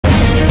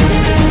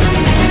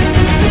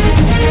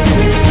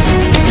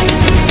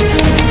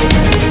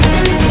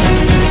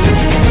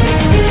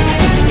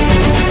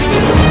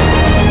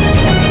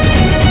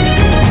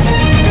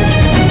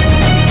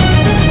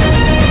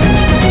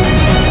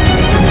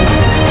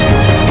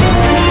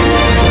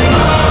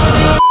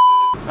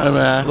Yeah,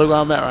 man. Look where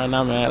I'm at right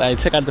now, man. Hey,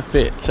 check out the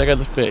fit. Check out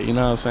the fit. You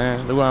know what I'm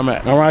saying? Look where I'm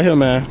at. I'm right here,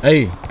 man.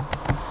 Hey,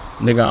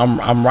 nigga,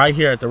 I'm right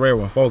here at the red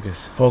one.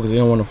 Focus. Focus. You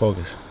don't want to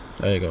focus.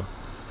 There you go.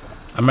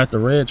 I'm at the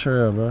red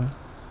trail, bro.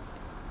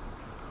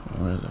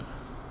 Where is it?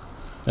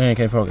 They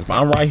can't focus.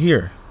 But I'm right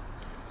here.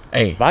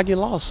 Hey, if I get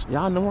lost,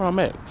 y'all know where I'm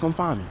at. Come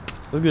find me.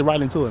 Let's get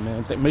right into it,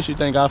 man. Make sure you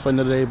thank God for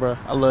another day, bro.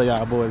 I love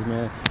y'all boys,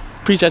 man.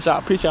 Appreciate y'all.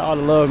 Appreciate all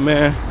the love,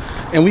 man.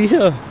 And we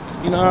here.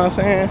 You know what I'm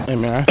saying? Hey,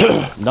 man.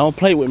 Don't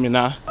play with me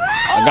now.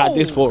 I got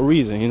this for a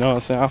reason. You know what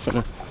I'm saying? I'm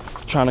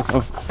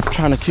finna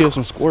trying to kill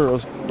some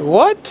squirrels.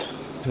 What?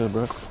 Here,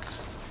 bro.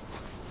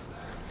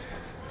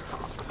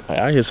 Hey,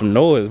 I hear some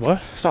noise, boy.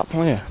 Stop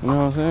playing. You know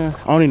what I'm saying?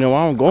 I don't even know where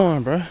I'm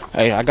going, bro.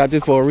 Hey, I got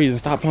this for a reason.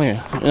 Stop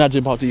playing. And I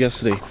just bought it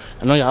yesterday.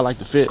 I know y'all like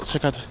the fit.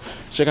 Check out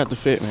the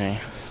fit,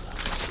 man.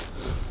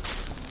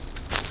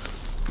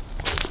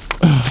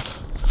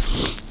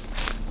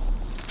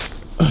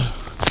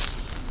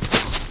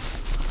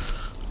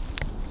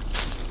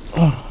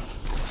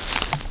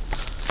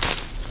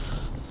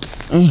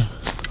 You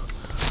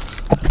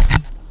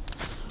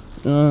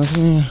know what I'm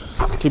saying?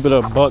 Keep it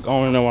a buck. I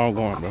don't know where I'm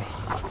going, bro.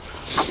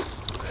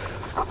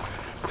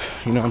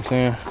 You know what I'm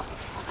saying?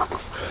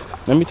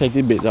 Let me take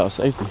this bitch out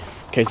safety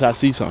in case I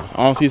see something.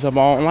 I don't see something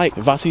I don't like.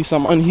 If I see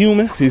something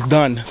unhuman, he's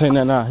done. Saying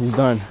that now, he's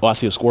done. Oh, I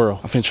see a squirrel.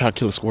 I'm finna try to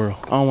kill a squirrel.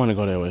 I don't want to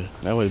go that way.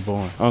 That way's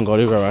boring. I'm gonna go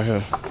this way right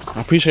here. I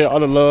appreciate all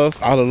the love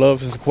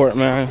and support,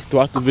 man,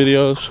 throughout the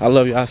videos. I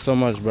love y'all so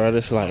much, bro.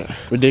 It's like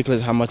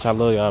ridiculous how much I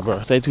love y'all,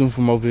 bro. Stay tuned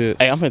for more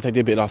videos. Hey, I'm finna take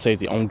this bitch off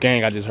safety. On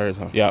gang, I just heard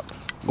something. Yep,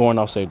 going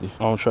off safety.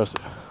 I don't trust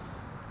it.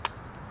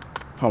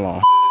 Hold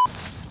on.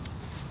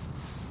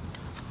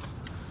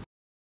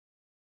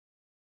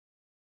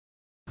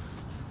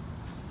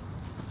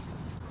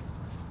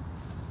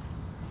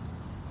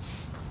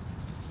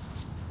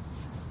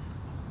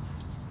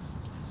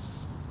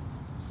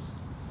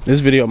 This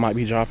video might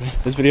be dropping.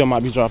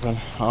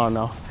 I don't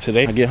know.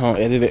 Today, I get home,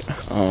 edit it.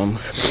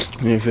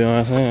 You feel what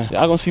I'm saying?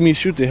 Y'all gonna see me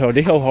shoot the hell.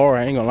 They hell hard,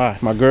 I ain't gonna lie.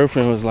 My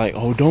girlfriend was like,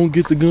 oh, don't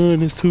get the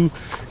gun.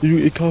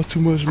 It costs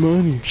too much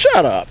money.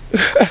 Shut up.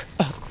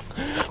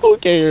 Who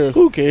cares?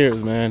 Who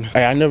cares, man?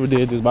 Hey, I never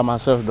did this by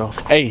myself, though.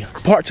 Hey,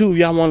 part 2, if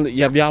y'all want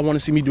to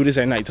see me do this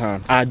at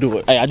nighttime, I do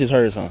it. Hey, I just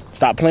heard something.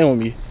 Stop playing with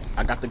me.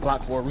 I got the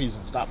Glock for a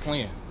reason. Stop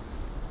playing.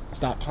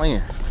 Stop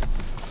playing.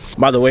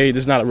 By the way,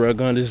 this is not a real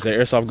gun. This is an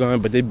airsoft gun,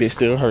 but this bitch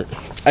still hurt.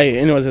 Hey,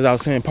 anyways, as I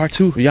was saying, part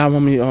 2. If y'all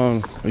want me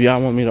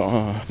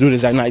to do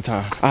this at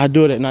nighttime, I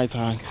do it at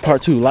nighttime.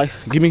 Part 2, like,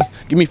 give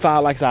me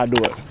 5 likes, I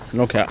do it.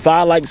 No cap.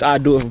 5 likes, I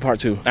do it for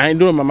part 2. I ain't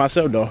doing it by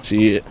myself though.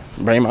 Shit,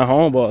 bring my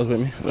homeboys with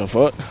me. The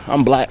fuck?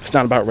 I'm black. It's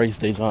not about race,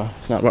 Dejon.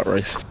 It's not about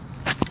race.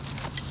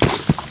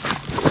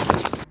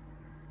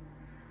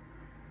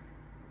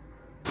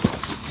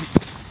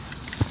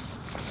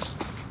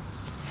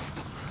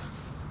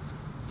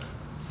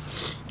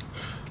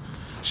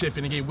 Shit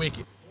finna get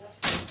wicked.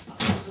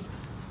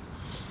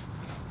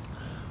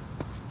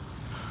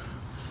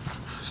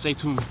 Stay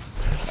tuned.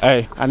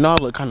 Hey, I know I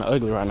look kind of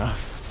ugly right now.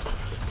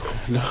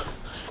 No,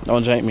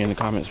 don't jank me in the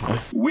comments, man.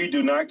 We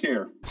do not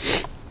care.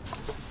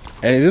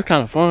 And it is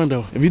kind of fun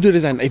though. If you do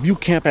this, if you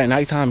camp at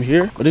nighttime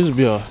here, but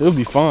it'll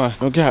be fun.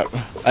 No cap.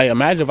 Hey,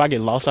 imagine if I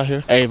get lost out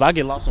here. Hey, if I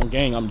get lost on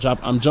gang, I'm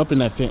jumping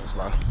that fence,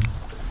 bro.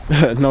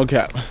 No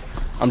cap.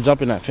 I'm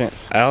jumping that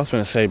fence. I was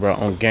finna say, bro,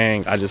 on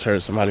gang, I just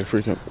heard somebody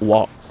freaking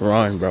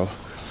run, bro.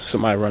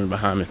 Somebody running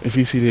behind me. If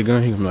he see the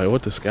gun, he gonna be like,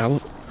 what the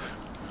scallop?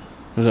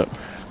 What's up?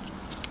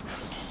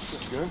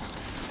 Gun?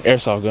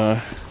 Airsoft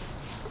gun.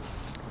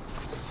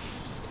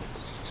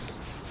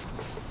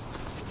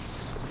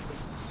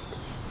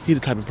 He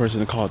the type of person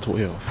to call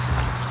 12.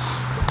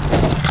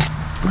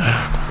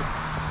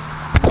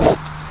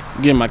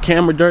 Getting my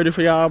camera dirty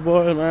for y'all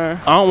boys, man.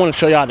 I don't want to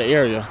show y'all the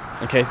area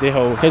in case this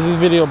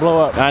video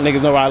blow up. Y'all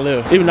niggas know where I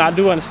live. Even though I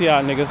do want to see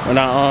y'all niggas when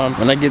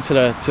I get to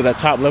that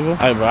top level.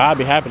 Hey, bro, I'll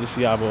be happy to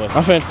see y'all boys.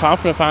 I'm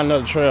finna find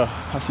another trail.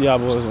 I see y'all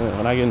boys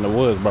when I get in the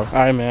woods, bro. All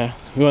right, man.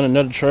 You want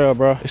another trail,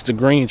 bro? It's the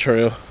green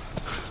trail.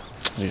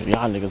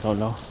 Y'all niggas don't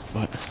know,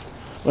 but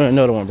we're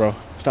another one, bro.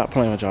 Stop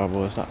playing with y'all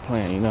boys. Stop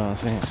playing. You know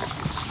what I'm saying?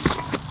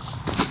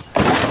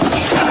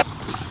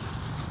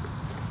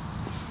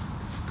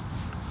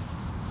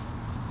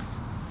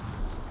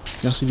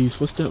 Y'all see these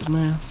footsteps,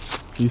 man?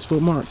 These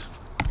footmarks.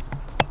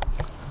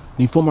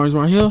 These footmarks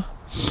right here.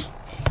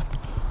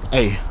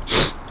 Hey,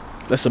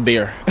 that's a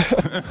bear.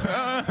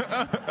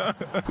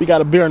 We got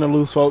a bear on the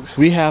loose, folks.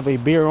 We have a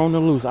bear on the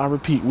loose. I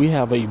repeat, we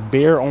have a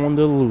bear on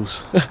the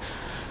loose.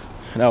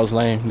 That was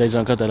lame. They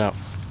just cut that out.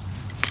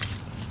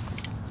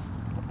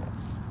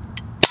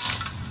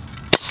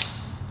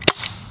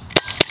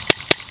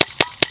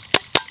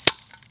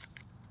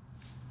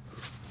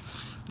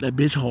 That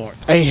bitch hard.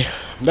 Hey,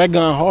 that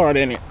gun hard,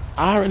 ain't it?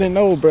 I already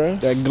know, bro.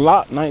 That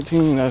Glock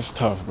 19, that's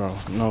tough, bro.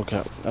 No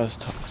cap, that's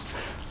tough.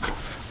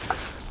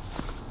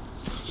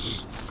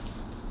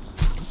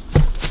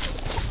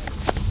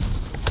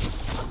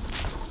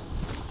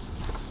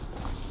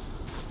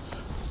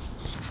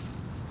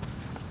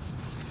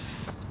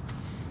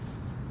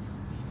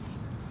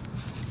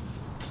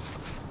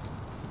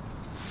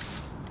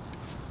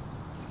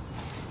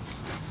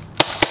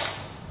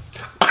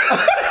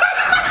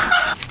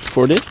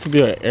 For this to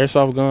be an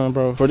airsoft gun,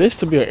 bro, for this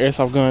to be an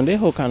airsoft gun, they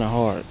hold kind of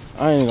hard.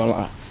 I ain't gonna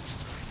lie.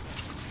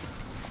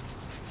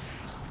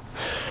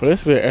 For this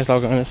to be an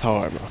airsoft gun, it's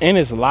hard, bro. And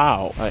it's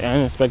loud. Like, I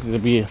ain't expected to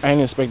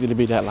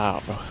be that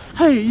loud, bro.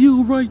 Hey,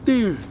 you right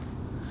there.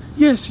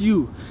 Yes,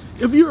 you.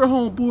 If you're a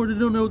homeboy that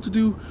don't know what to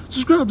do,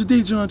 subscribe to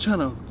Daijon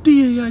channel,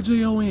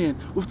 D-A-I-J-O-N,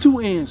 with 2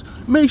 N's.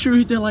 Make sure you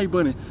hit that like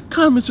button,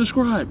 comment,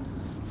 subscribe.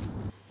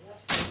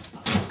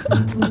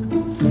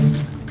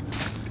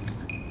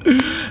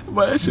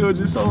 But that shit was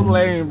just so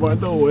lame, bro.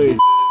 No way.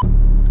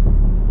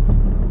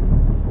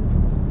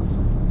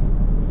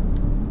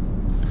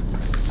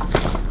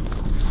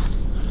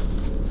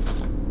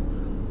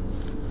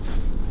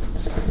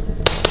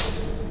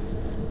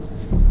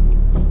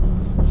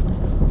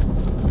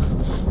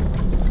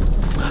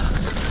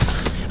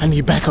 I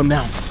need backup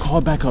now.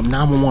 Call backup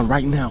 911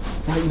 right now.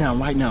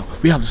 Right now.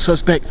 We have the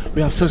suspect.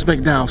 We have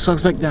suspect down.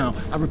 Suspect down.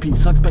 I repeat,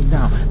 suspect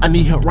down. I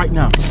need help right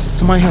now.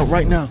 Somebody help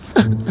right now.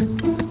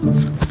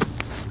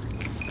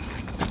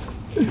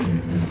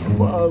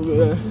 Wow,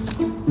 man.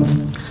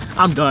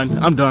 I'm done.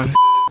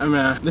 Hey,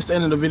 man, this is the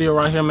end of the video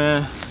right here,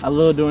 man. I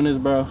love doing this,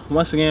 bro.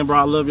 Once again, bro,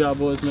 I love y'all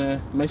boys,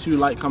 man. Make sure you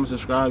like, comment,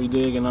 subscribe, you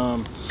dig, and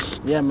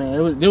yeah,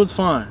 man, it was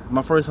fun.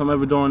 My first time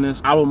ever doing this.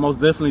 I will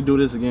most definitely do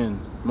this again.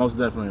 Most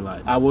definitely,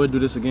 like, I would do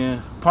this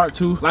again. Part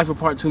 2, life for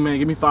part 2, man.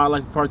 Give me 5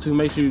 likes for part 2.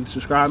 Make sure you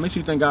subscribe. Make sure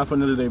you thank God for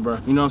another day, bro.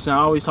 You know what I'm saying?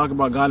 I always talk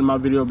about God in my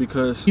video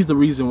because he's the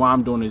reason why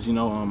I'm doing this, you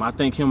know. I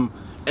thank him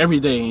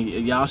every day.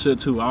 Y'all should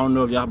too. I don't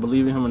know if y'all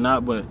believe in him or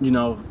not, but, you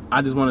know,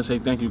 I just want to say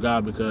thank you,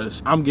 God,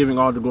 because I'm giving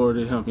all the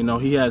glory to him. You know,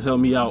 he has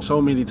helped me out so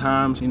many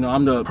times. You know,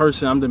 I'm the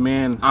person, I'm the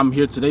man, I'm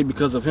here today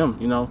because of him.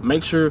 You know,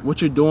 make sure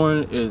what you're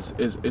doing is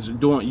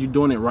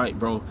doing it right,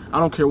 bro. I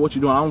don't care what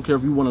you're doing. I don't care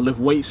if you want to lift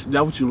weights.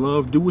 That's what you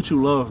love. Do what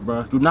you love,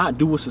 bro. Do not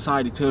do what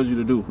society tells you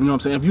to do. You know what I'm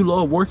saying? If you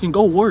love working,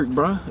 go work,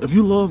 bro. If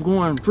you love going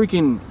on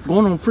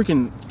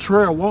freaking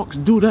trail walks,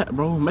 do that,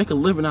 bro. Make a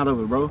living out of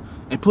it, bro.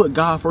 And put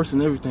God first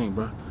in everything,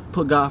 bro.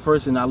 Put God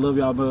first, and I love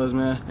y'all buzz,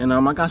 man. And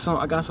I got some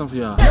for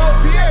y'all. Yo,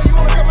 Pierre, you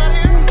wanna come out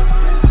here?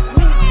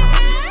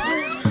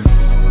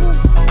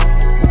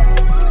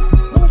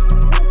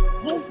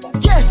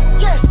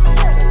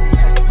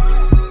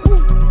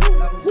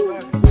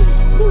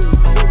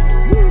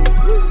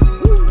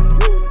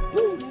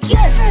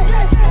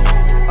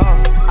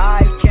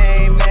 I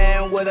came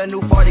in with a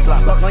new 40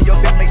 Glock. Fuck on your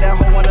bitch, make that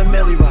hoe want a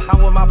milli rock.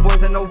 I'm with my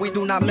boys and no, we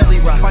do not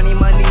milli rock. Funny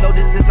money, no,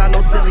 this is not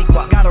no silly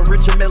guap. Got a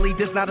richer milli,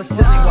 this not a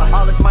silly guap.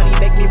 All this money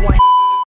make me want